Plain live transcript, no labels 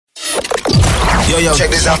Yo, check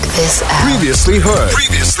this out. Previously heard.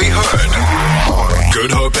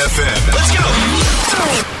 Good Hope FM. Let's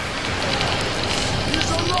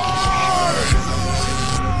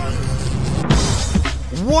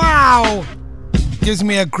go. Wow! Gives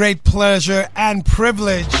me a great pleasure and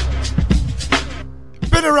privilege.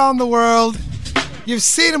 Been around the world. You've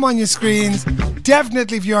seen him on your screens.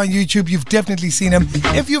 Definitely, if you're on YouTube, you've definitely seen him.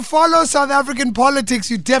 If you follow South African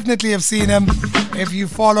politics, you definitely have seen him. If you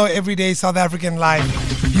follow everyday South African life,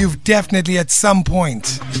 you've definitely at some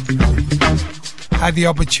point had the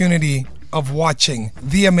opportunity of watching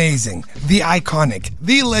the amazing, the iconic,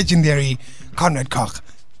 the legendary Conrad Koch.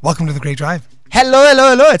 Welcome to The Great Drive. Hello.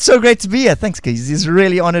 It's so great to be here. Thanks, guys. It's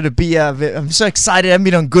really honored to be here. I'm so excited. I haven't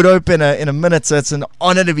been on Good Hope in a minute, so it's an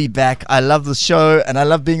honor to be back. I love the show, and I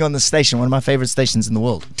love being on the station, one of my favorite stations in the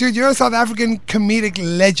world. Dude, you're a South African comedic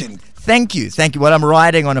legend. Thank you. Well, I'm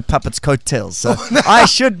riding on a puppet's coattails, so I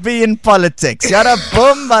should be in politics. Yada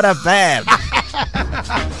boom, bada bam.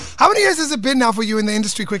 How many years has it been now for you in the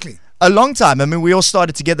industry, quickly? A long time. I mean, we all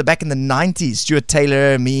started together back in the 90s. Stuart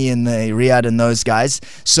Taylor, me, and Riyadh and those guys.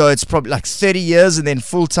 So it's probably like 30 years, and then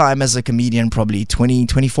full-time as a comedian, probably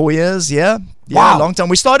 24 years, yeah? Wow. A long time.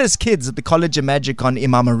 We started as kids at the College of Magic on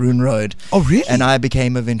Imam Maroon Road. Oh, really? And I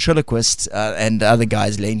became a ventriloquist, and other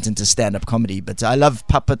guys leaned into stand-up comedy. But I love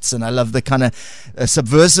puppets, and I love the kind of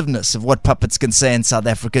subversiveness of what puppets can say in South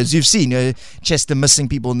Africa. As you've seen, Chester Missing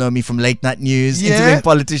people know me from late night news, interviewing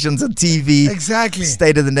politicians on TV. Exactly.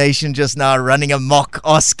 State of the Nation just now running amok,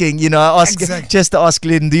 asking, Exactly. Chester asked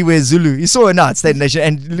Lindiwe Zulu. You saw her now at State of the Nation,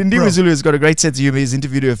 and Lindiwe Zulu has got a great sense of humor. He's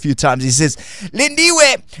interviewed her a few times. He says,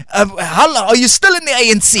 Lindiwe, how long are you still in the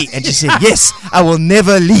ANC? And she said, yes, I will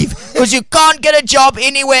never leave, because you can't get a job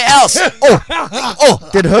anywhere else.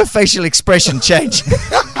 Did her facial expression change?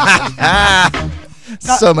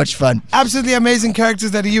 So much fun. Absolutely amazing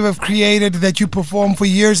characters that you have created, that you perform for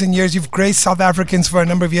years and years. You've graced South Africans for a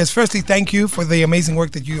number of years. Firstly, thank you for the amazing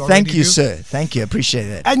work that you already do. Thank you, sir. Thank you. I appreciate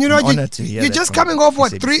it. And you're just coming off,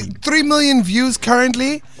 3 million views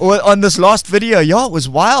currently? Well, on this last video, it was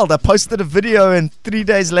wild. I posted a video, and 3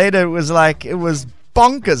 days later, it was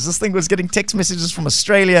bonkers. This thing was getting text messages from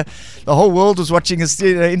Australia. The whole world was watching us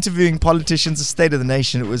interviewing politicians, the State of the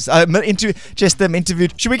Nation. It was Chester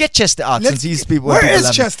interviewed. Should we get Chester out, since these people? Where is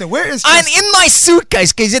Chester? I'm in my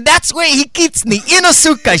suitcase, because that's where he keeps me, in a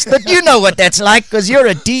suitcase. But you know what that's like, because you're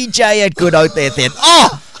a DJ at Good Out there.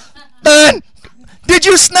 Burn! Did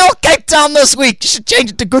you smell Cape Town this week? You should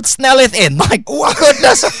change it to Good Smell FM. My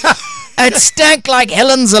goodness. It stank like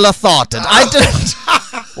Helen Ziller thought it. I didn't.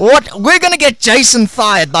 What? We're going to get Jason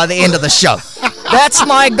fired by the end of the show. That's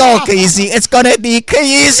my goal, Keezy. It's going to be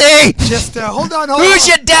Keezy. Just hold on. Who's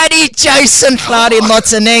your daddy, Jason? Claudia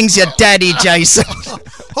Motseneng's your daddy, Jason.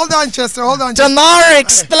 Hold on, Chester. Tamara,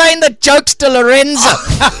 explain the jokes to Lorenzo.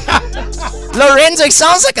 Lorenzo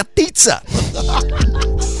sounds like a pizza.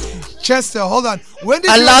 Chester, hold on.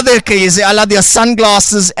 I love it, Keezy. I love your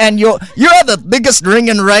sunglasses, and you're the biggest ring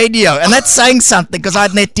in radio, and that's saying something, because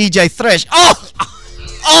I'd met DJ Thresh.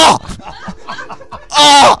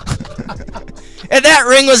 If that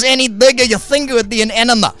ring was any bigger, you think it would be an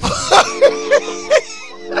enema.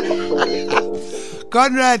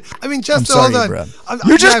 Conrad, Chester, hold on. Bro.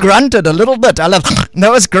 You just grunted a little bit. That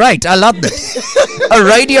was great. I loved it. A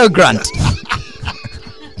radio grunt.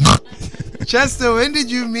 Chester, when did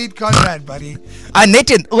you meet Conrad, buddy? I met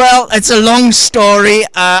him. Well, it's a long story.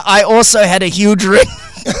 I also had a huge ring.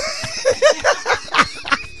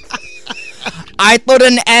 I put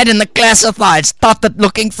an ad in the classifieds, started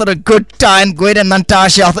looking for a good time, Gwen and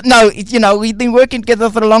Natasha. No, we've been working together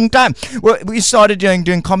for a long time. We started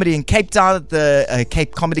doing comedy in Cape Town at the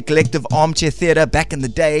Cape Comedy Collective Armchair Theatre back in the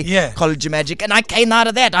day, College of Magic, and I came out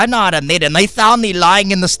of that. I know how to met, and they found me lying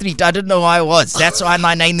in the street. I didn't know who I was. That's why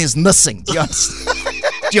my name is Missing. Do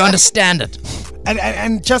you understand it?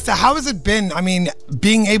 And Chester, how has it been,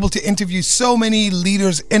 being able to interview so many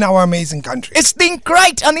leaders in our amazing country? It's been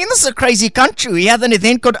great. This is a crazy country. We have an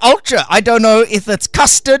event called Ultra. I don't know if it's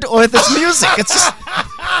custard or if it's music. It's just...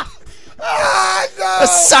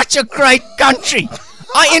 It's such a great country.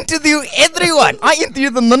 I interview everyone. I interview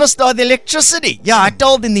the Minister of the Electricity. Yeah, I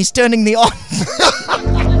told him he's turning me on.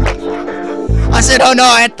 I said, oh no,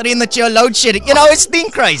 I had 3 in the chair load shedding. It's been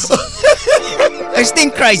crazy. It's been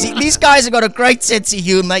crazy. These guys have got a great sense of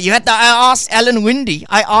humor. I asked Alan Windy.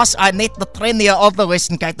 I met the premier of the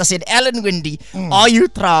Western Cape. I said, Alan Windy, are you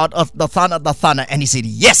proud of the Thana? And he said,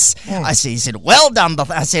 yes. He said, well done.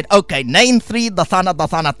 I said, okay, name 3 the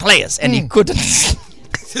Thana players. And he couldn't.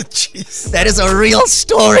 Jeez. That is a real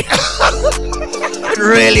story. It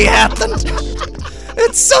really happened.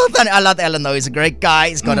 It's so funny. I love Alan though. He's a great guy.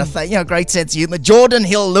 He's got a great sense of humor. Jordan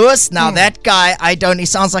Hill Lewis. Now that guy, he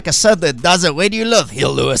sounds like a southerner, does it? Where do you live?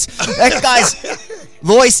 Hill Lewis. That guy's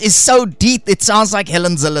voice is so deep. It sounds like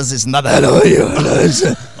Helen Ziller's is another. Hello,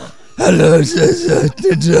 Hello.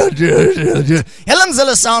 Helen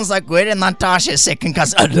Ziller sounds like we're in Natasha's second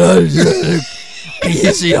cousin.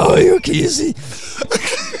 Casey, how are you, Casey?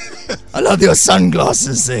 I love your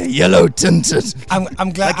sunglasses there, yellow tinted.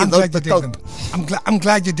 I'm glad you dig them. I'm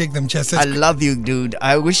glad you dig them, Chester. I love you, dude.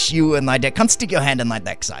 I wish you and my dad can't stick your hand in my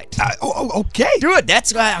backside. Okay. Do it.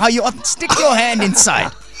 That's how you stick your hand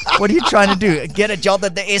inside. What are you trying to do? Get a job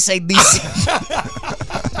at the SADC.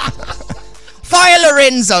 Fire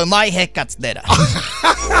Lorenzo. My haircut's better.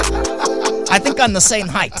 I think I'm the same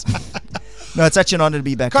height. No, it's such an honor to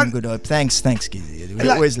be back in Good Hope. Thanks, Gizzy. We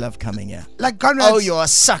always love coming here. Like Conrad. Oh, you are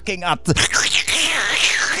sucking up.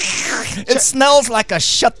 It smells like a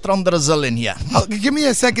shit from Brazil in here. Oh, give me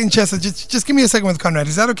a second, Chester. Just give me a second with Conrad.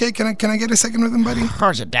 Is that okay? Can I get a second with him, buddy? Of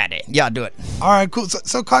course, daddy. Yeah, do it. All right, cool.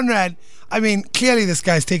 So Conrad, I mean, clearly this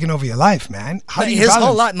guy's taken over your life, man. How do you balance? His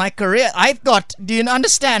whole life, my career. Do you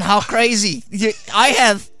understand how crazy? I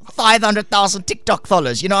have 500,000 TikTok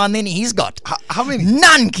followers. You know how many he's got? How many?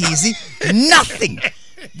 None, Kizzy. Nothing.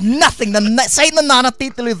 Nothing. Say the Nana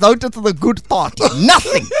title who voted for the good party.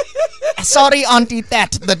 Nothing. Sorry, Auntie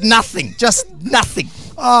Tat, but nothing. Just nothing.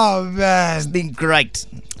 Oh, man. It's been great.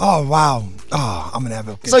 Oh, wow. Oh, I'm going to have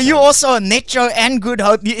a good So time. you also a Metro and Good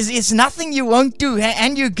Hope. It's nothing you won't do,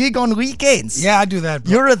 and you gig on weekends. Yeah, I do that,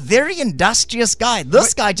 bro. You're a very industrious guy.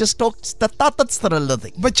 This guy just talks the tatats for a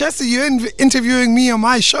living. But Chester, you're interviewing me on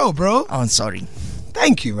my show, bro. Oh, I'm sorry.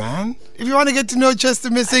 Thank you, man. If you want to get to know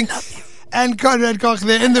Chester Missing and Conrad Koch,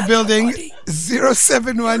 they're in the building.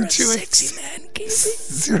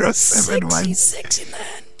 0712 071 sexy man.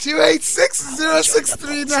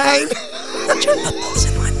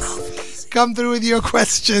 286-0639. Come through with your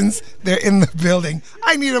questions. They're in the building.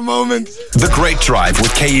 I need a moment. The Great Drive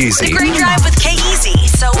with K-Easy. The Great Drive with K-Easy.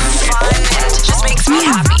 So fun and it just makes me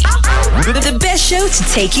happy. The best show to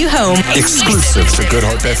take you home. Exclusive to Good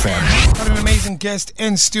Hope FM. Got an amazing guest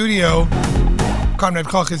in studio. Conrad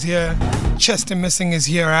Koch is here. Chester Missing is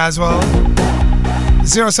here as well.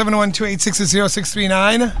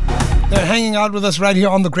 0712860639. They're hanging out with us right here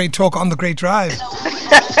on The Great Talk on The Great Drive.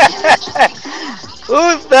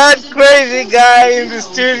 Who's that crazy guy in the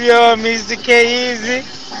studio, Mr. K-Easy?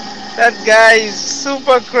 That guy is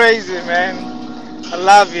super crazy, man. I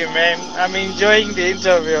love you, man. I'm enjoying the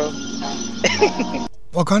interview.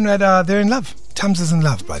 Well, Conrad, they're in love. Tums is in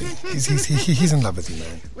love, buddy. He's in love with you,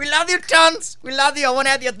 man. We love you, Tons. We love you. I want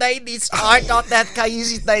to have your babies. I got that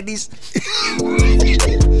K-Easy's babies.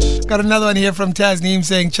 Got another one here from Tasneem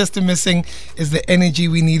saying Chester Missing is the energy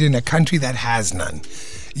we need in a country that has none.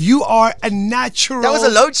 You are a natural. That was a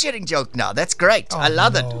load shedding joke now. That's great. I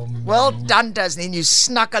love it. man. Well done, Tasneem. You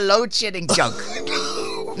snuck a load shedding joke.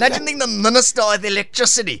 Imagine being the minister of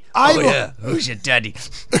electricity. Who's your daddy?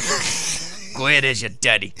 Where is your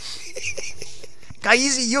daddy?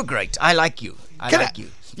 K-Easy, you're great. I like you. I like you.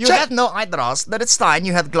 You have no eyebrows, but it's fine.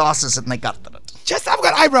 You have glasses and they got it. Chester, I've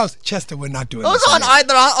got eyebrows. Chester, we're not doing Those this. aren't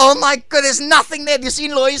eyebrows. Oh my god, there's nothing there. Have you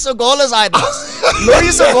seen Lois Ogola's eyebrows?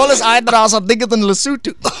 Lois Ogola's eyebrows are bigger than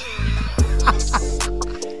Lesotho.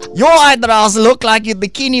 Your eyebrows look like you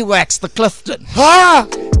bikini waxed the Clifton. I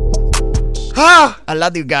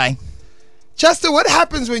love you, guy. Chester, what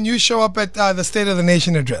happens when you show up at the State of the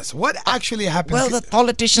Nation address? What actually happens? Well, the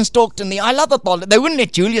politicians talked to me. I love the politicians. They wouldn't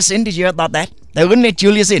let Julius in. Did you hear about that? They wouldn't let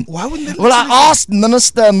Julius in. Why wouldn't they let Well, I Julius in? asked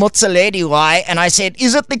Minister Motsoaledi why, and I said,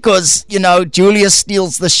 is it because, Julius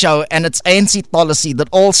steals the show and it's ANC policy that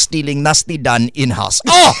all stealing must be done in-house?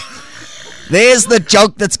 Oh! There's the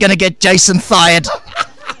joke that's going to get Jason fired.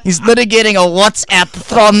 He's litigating a WhatsApp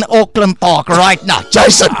from Auckland Park right now.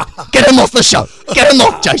 Jason, get him off the show. Get him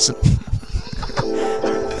off, Jason.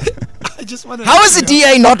 I just want to. How is the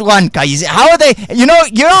DA not won, K-Easy? How are they? You're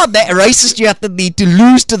not that racist you have to be to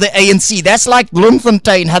lose to the ANC. That's like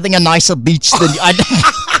Bloemfontein having a nicer beach than you.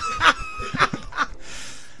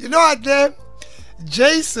 You know what, man?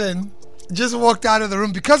 Jason just walked out of the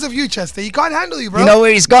room because of you, Chester. He can't handle you, bro. You know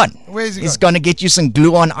where he's gone? Where is he He's gone? going to get you some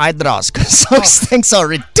glue-on eyebrows because those things are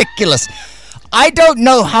ridiculous. I don't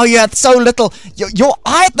know how you had so little. Your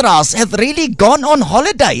eyebrows have really gone on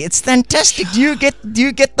holiday. It's fantastic. Do you get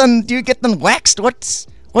them waxed? What's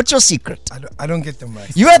your secret? I don't get them right.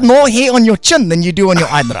 You had more hair on your chin than you do on your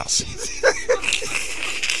eyebrows.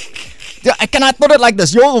 Can I put it like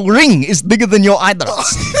this? Your ring is bigger than your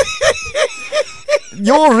eyebrows.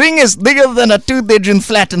 Your ring is bigger than a 2-bedroom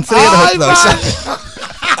flat in Fredericton.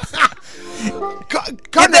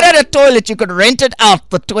 If they had a toilet, you could rent it out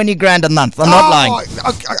for 20 grand a month. I'm not lying.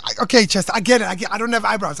 Okay, Chester, I get it. I don't have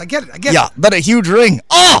eyebrows. I get it. Yeah, but a huge ring.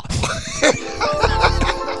 Oh!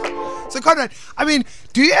 So, Conrad, I mean,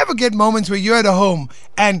 do you ever get moments where you're at a home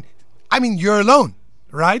and, I mean, you're alone,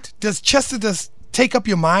 right? Does Chester just take up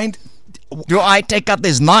your mind? Do I take up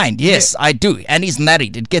his mind? Yes, I do. And he's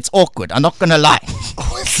married. It gets awkward. I'm not going to lie.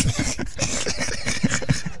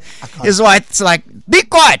 His wife's like, be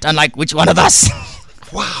quiet. I'm like, which one of us?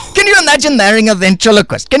 Wow. Can you imagine marrying a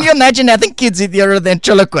ventriloquist? Can you imagine having kids if you're a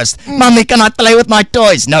ventriloquist? Mommy, can I play with my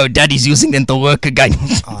toys? No, Daddy's using them to work again.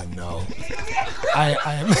 Oh, no. I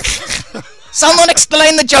am... Someone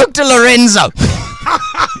explain the joke to Lorenzo.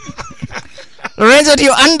 Lorenzo, do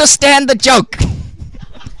you understand the joke?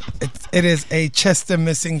 It is a Chester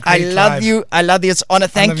missing I great love drive. you. I love you. It's honor.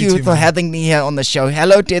 Thank love you you too, for man. having me here on the show.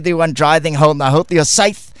 Hello to everyone driving home. I hope you're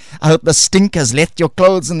safe. I hope the stink has left your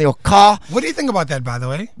clothes in your car. What do you think about that, by the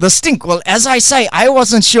way? The stink. Well, as I say, I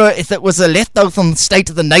wasn't sure if it was a leftover from the State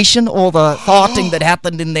of the Nation or the farting that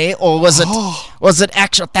happened in there, or was it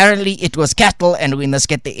actual? Apparently, it was cattle, and we must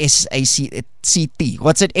get the SACT.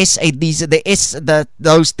 What's it?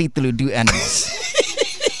 Those people who do animals.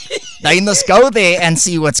 They must go there and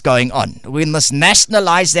see what's going on. We must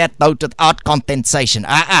nationalize that boat without compensation.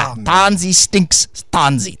 Tansy stinks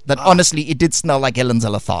Tansy. But honestly, it did smell like Helen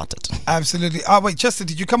Zeller farted. Absolutely. Wait, Chester,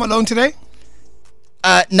 did you come alone today?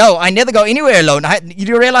 No, I never go anywhere alone. You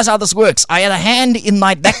do realize how this works? I had a hand in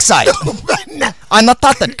my backside. I'm not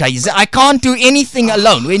that crazy. I can't do anything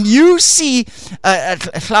alone. When you see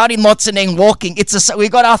Claudie Motseneng walking, we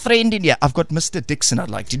got our friend in here. I've got Mr. Dixon. I'd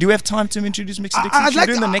like. Do you have time to introduce Mr. Dixon? Should we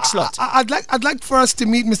do in the next slot? I'd like for us to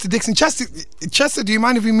meet Mr. Dixon. Chester, do you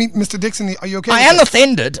mind if we meet Mr. Dixon? Are you okay? I am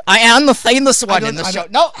offended. I am the famous one in the show.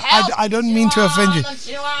 No, help! I don't mean to offend you.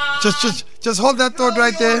 Just hold that thought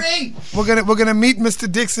right there. We're gonna meet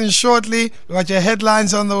Mr. Dixon shortly. We got your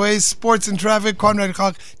headlines on the way. Sports and traffic. Conrad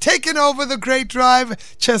Koch taking over the Great Drive.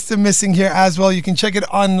 Chester missing here as well. You can check it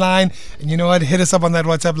online. And you know what? Hit us up on that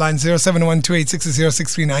WhatsApp line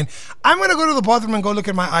 0712860639. I'm gonna go to the bathroom and go look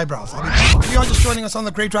at my eyebrows. If you're just joining us on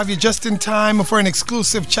the Great Drive, you're just in time for an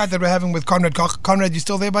exclusive chat that we're having with Conrad Koch. Conrad, you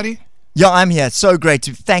still there, buddy? Yeah, I'm here. It's so great.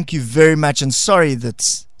 Thank you very much, and sorry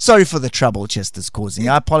for the trouble Chester's causing.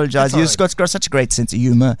 I apologize. You've got such a great sense of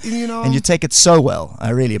humor, and you take it so well. I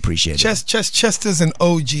really appreciate it. Chester's an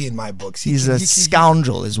OG in my books. He's a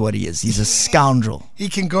scoundrel is what he is. He's a scoundrel. He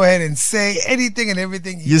can go ahead and say anything and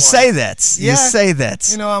everything he You wants. say that. Yeah. You say that.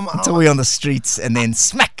 You know, until we're on the streets and then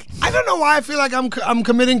smack. I don't know why I feel like I'm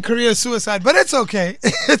committing career suicide, but it's okay.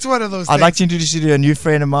 It's one of those things. I'd like to introduce you to a new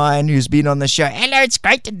friend of mine who's been on the show. Hello, it's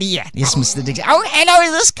great to be here. Yes, Mr. Dixon. Oh, hello,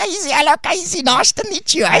 is this Casey? Hello, Casey. Nice to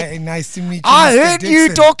meet you. Hey, nice to meet you, I Mr. heard Dixon. you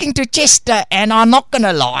talking to Chester, and I'm not going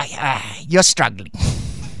to lie. You're struggling.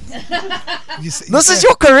 This is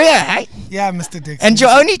your career, hey? Yeah, Mr. Dixon. And your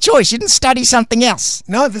only choice. You didn't study something else.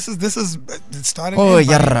 No, this is it started. Oh,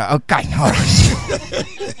 yeah. Okay. All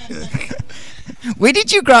right. Where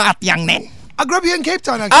did you grow up, young man? I grew up here in Cape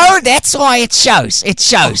Town, actually. Oh, that's why it shows. It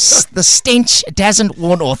shows. The stench hasn't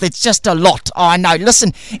worn off. It's just a lot. Oh, I know.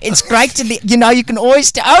 Listen, it's great to be, you can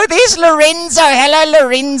always oh, there's Lorenzo. Hello,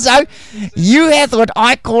 Lorenzo. You have what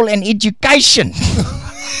I call an education.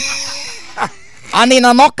 I mean,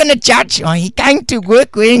 I'm not going to judge. Oh, he came to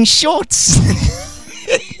work wearing shorts.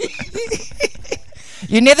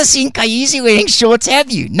 You never seen Kaizi wearing shorts,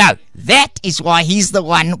 have you? No. That is why he's the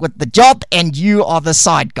one with the job and you are the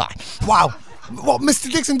side guy. Wow. Well,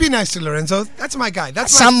 Mr. Dixon, be nice to Lorenzo. That's my guy.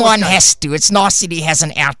 That's my Someone sports guy. has to. It's nice that he has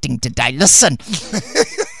an outing today. Listen.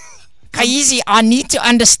 Kaizi, I need to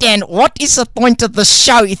understand what is the point of the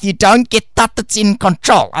show if you don't get Tatats in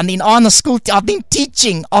control. I mean, on the school, I've been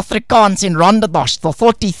teaching Afrikaans in Rondebosch for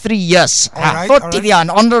 43 years. 40 jaar. En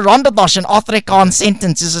onder Rondebosch in Afrikaans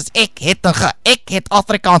sentences is ek het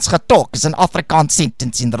Afrikaans getalk. Is an Afrikaans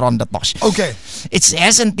sentence in the Rondebosch. Okay. It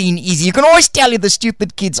hasn't been easy. You can always tell if the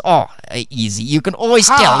stupid kids are easy. You can always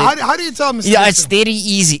tell. How do you tell, Mr. Yeah, Dixon? it's very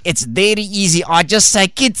easy. It's very easy. I just say,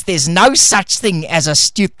 kids, there's no such thing as a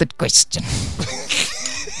stupid question.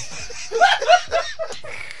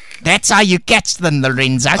 That's how you catch them,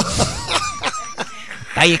 Lorenzo.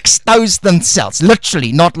 They expose themselves,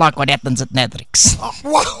 literally, not like what happens at Matrix.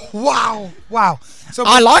 Wow. So,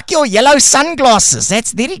 I like your yellow sunglasses.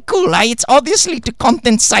 That's very cool, eh? It's obviously to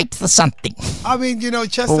compensate for something. I mean,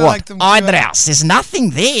 Chester For liked them. what? Eyebrows. There's nothing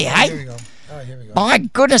there, eh? Here we go. Here we go. My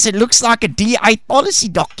goodness, it looks like a DA policy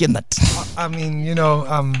document. I mean,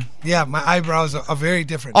 yeah, my eyebrows are very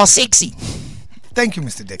different. Oh, sexy. Thank you,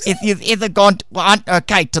 Mr. Dixon. If you've ever gone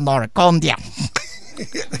okay, tomorrow, calm down.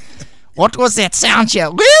 What was that sound here?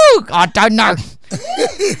 Woo! I don't know.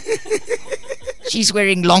 She's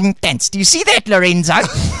wearing long pants. Do you see that, Lorenzo?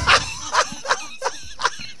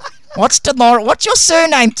 What's Tamara? What's your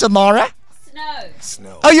surname, Tamara?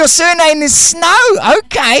 Snow. Oh, your surname is Snow.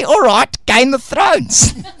 Okay, all right. Game of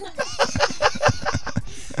Thrones.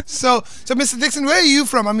 So, Mr. Dixon, where are you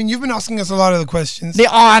from? I mean, you've been asking us a lot of the questions.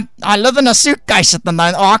 I live in a suitcase at the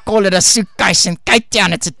moment. I call it a suitcase in Cape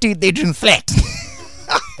Town. It's a 2-bedroom flat.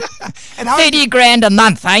 And how 30 grand a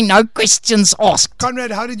month, eh? No questions asked.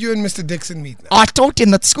 Conrad, how did you and Mr. Dixon meet? Now? I taught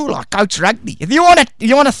in that school. I coach rugby. If you want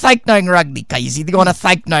to fake knowing rugby, Casey, if you want to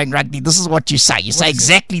fake knowing rugby, this is what you say. You say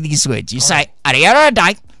exactly these words. You say, "Ariara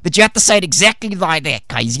day," but you have to say it exactly like that,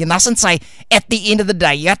 Casey. You mustn't say at the end of the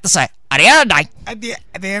day. You have to say, "Ariara day." At the end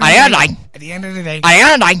of the day. At the end of the day.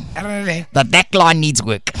 Ariara day. At the end of the day. The back line needs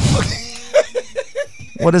work.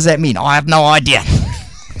 What does that mean? I have no idea.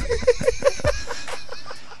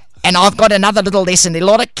 And I've got another little lesson. A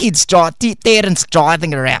lot of kids, parents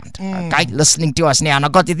driving around, okay, listening to us now. And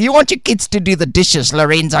if you want your kids to do the dishes,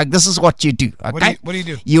 Lorenzo, this is what you do, okay? What do you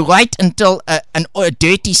do? You wait until a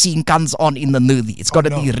dirty scene comes on in the movie. It's got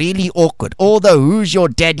to be really awkward. All the Who's Your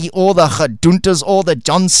Daddy, all the Geduntas, all the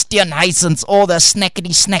John Steenhuisens, all the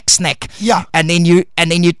snackety snack. Yeah. And then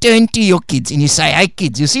you turn to your kids and you say, "Hey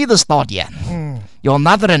kids, you see the start here? Your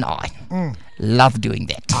mother and I love doing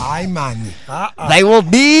that. Aye, man. They will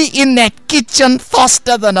be in that kitchen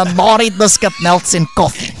faster than a Nari biscuit melts in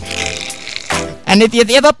coffee. And if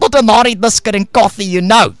you've ever put a Nari biscuit in coffee, you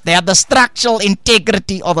know they are the structural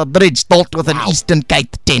integrity of a bridge built with an Eastern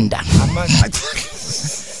Cape tender.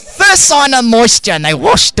 First sign of moisture and they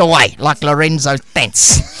washed away like Lorenzo's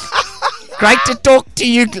pants. Great to talk to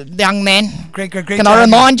you, young man. Great. Can I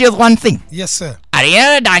remind you of one thing? Yes, sir. At the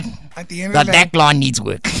end of the day, At the end of the day. back line needs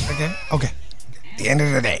work. Okay. At the end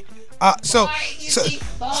of the day. Bye,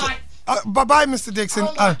 Mr. Dixon.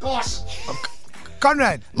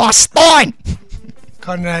 Conrad. My spine.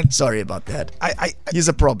 Conrad. Sorry about that. I Here's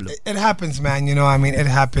a problem. It happens, man. You know, I mean, it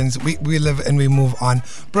happens. We live and we move on.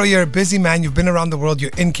 Bro, you're a busy man. You've been around the world.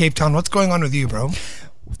 You're in Cape Town. What's going on with you, bro?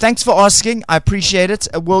 Thanks for asking. I appreciate it.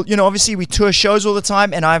 Well, obviously we tour shows all the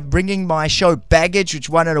time, and I'm bringing my show Baggage, which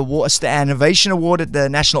won an award, it's the Innovation Award at the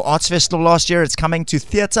National Arts Festival last year. It's coming to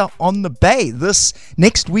Theatre on the Bay this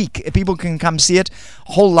next week. People can come see it.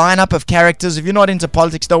 Whole lineup of characters. If you're not into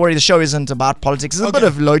politics, don't worry. The show isn't about politics. There's a bit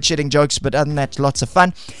of load-shedding jokes, but other than that, lots of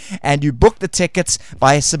fun. And you book the tickets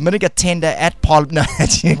by submitting a tender at Parliament.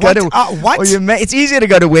 What? It's easier to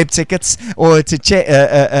go to Web Tickets or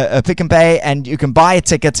to Pick and Pay, and you can buy a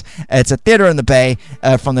ticket. It's a theatre in the Bay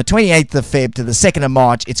from the 28th of Feb to the 2nd of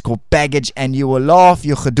March. It's called Baggage, and you will laugh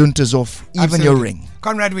your geduntas off, even Absolutely. your ring.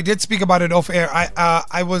 Conrad, we did speak about it off air.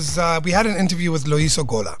 We had an interview with Loiso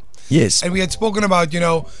Gola. Yes. And we had spoken about,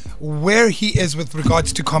 where he is with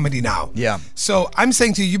regards to comedy now. Yeah. So I'm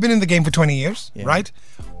saying to you, you've been in the game for 20 years, right?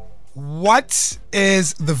 What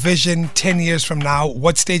is the vision 10 years from now?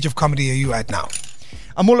 What stage of comedy are you at now?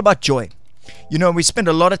 I'm all about joy. We spend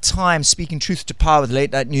a lot of time speaking truth to power with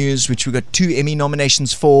Late Night News, which we got 2 Emmy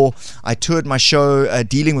nominations for. I toured my show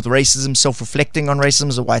dealing with racism, self-reflecting on racism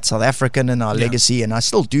as a white South African and our legacy, and I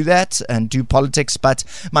still do that and do politics. But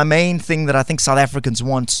my main thing that I think South Africans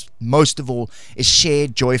want most of all is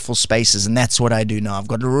shared, joyful spaces, and that's what I do now. I've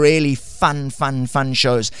got really fun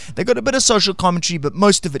shows. They've got a bit of social commentary, but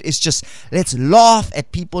most of it is just let's laugh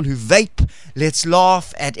at people who vape. Let's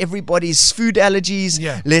laugh at everybody's food allergies.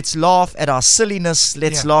 Yeah. Let's laugh at our silliness.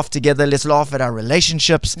 Let's laugh together. Let's laugh at our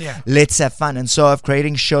relationships. Let's have fun. And so I'm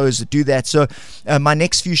creating shows that do that. So my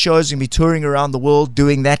next few shows are going to be touring around the world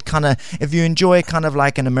doing that kind of, if you enjoy kind of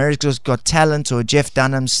like an America's Got Talent or Jeff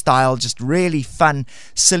Dunham style, just really fun,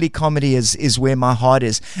 silly comedy is where my heart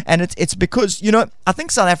is. And it's because, I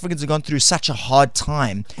think South Africans have gone through such a hard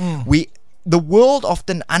time. The world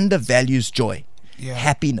often undervalues joy.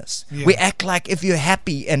 Happiness. We act like if you're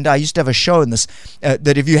happy, and I used to have a show in this,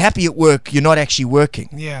 that if you're happy at work, you're not actually working.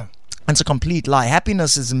 Yeah. And it's a complete lie.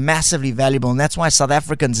 Happiness is massively valuable, and that's why South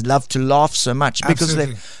Africans love to laugh so much, because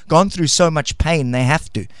they've gone through so much pain. They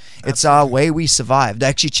have to. It's our way we survived. I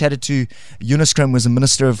actually chatted to Eunice Krim, was a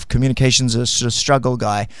Minister of Communications, a sort of struggle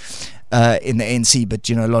guy in the ANC, but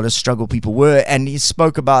a lot of struggle people were, and he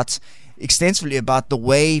spoke extensively about the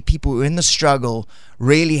way people who were in the struggle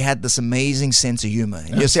really had this amazing sense of humor.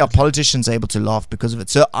 And you see our politicians are able to laugh because of it.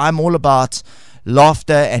 So I'm all about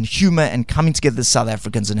laughter and humor and coming together as South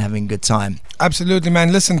Africans and having a good time. Absolutely,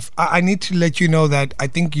 man. Listen, I need to let you know that I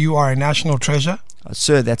think you are a national treasure.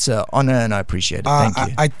 Sir, that's an honor and I appreciate it. Thank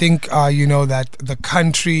you. I think you know that the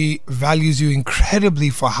country values you incredibly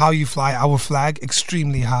for how you fly our flag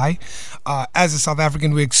extremely high. As a South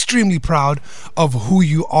African, we're extremely proud of who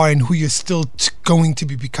you are and who you're still going to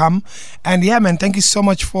become. And yeah, man, thank you so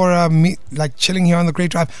much for me chilling here on the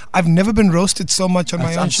Great Drive. I've never been roasted so much on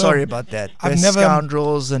my own I'm show. sorry about that. I've never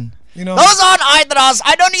scoundrels and you know. Those aren't Hydras.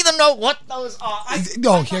 I don't even know what those are.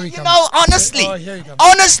 Here he comes. No, honestly, here he comes.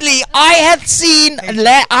 honestly, I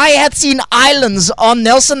had seen islands on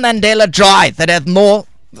Nelson Mandela Drive that had more,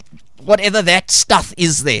 whatever that stuff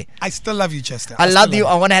is there. I still love you, Chester. I love you.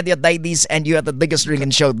 I want to have your babies, and you are the biggest ring in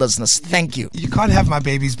show business. Thank you. You can't have my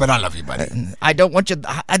babies, but I love you, buddy. I don't want you.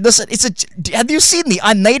 Listen, have you seen me?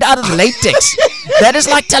 I'm made out of latex. That is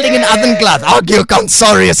like telling an oven glove, "Oh, Gilk, I'm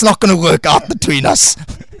sorry, it's not going to work out between us."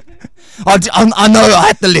 I know I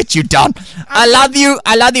had to let you down. I love you.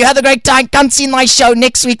 Have a great time. Come see my show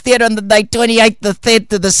next week, theatre on the day 28th, the 3rd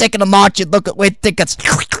to the 2nd of March. You look at where tickets.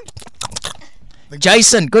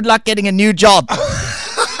 Jason, good luck getting a new job.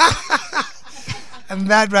 And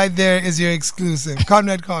that right there is your exclusive.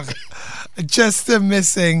 Conrad Koch, Chester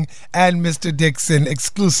Missing, and Mr. Dixon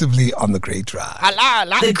exclusively on The Great Drive.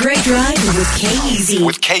 The Great Drive with K-Easy.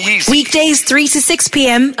 With K-Easy. Weekdays 3 to 6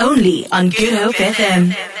 p.m. only on Good Hope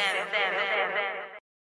FM.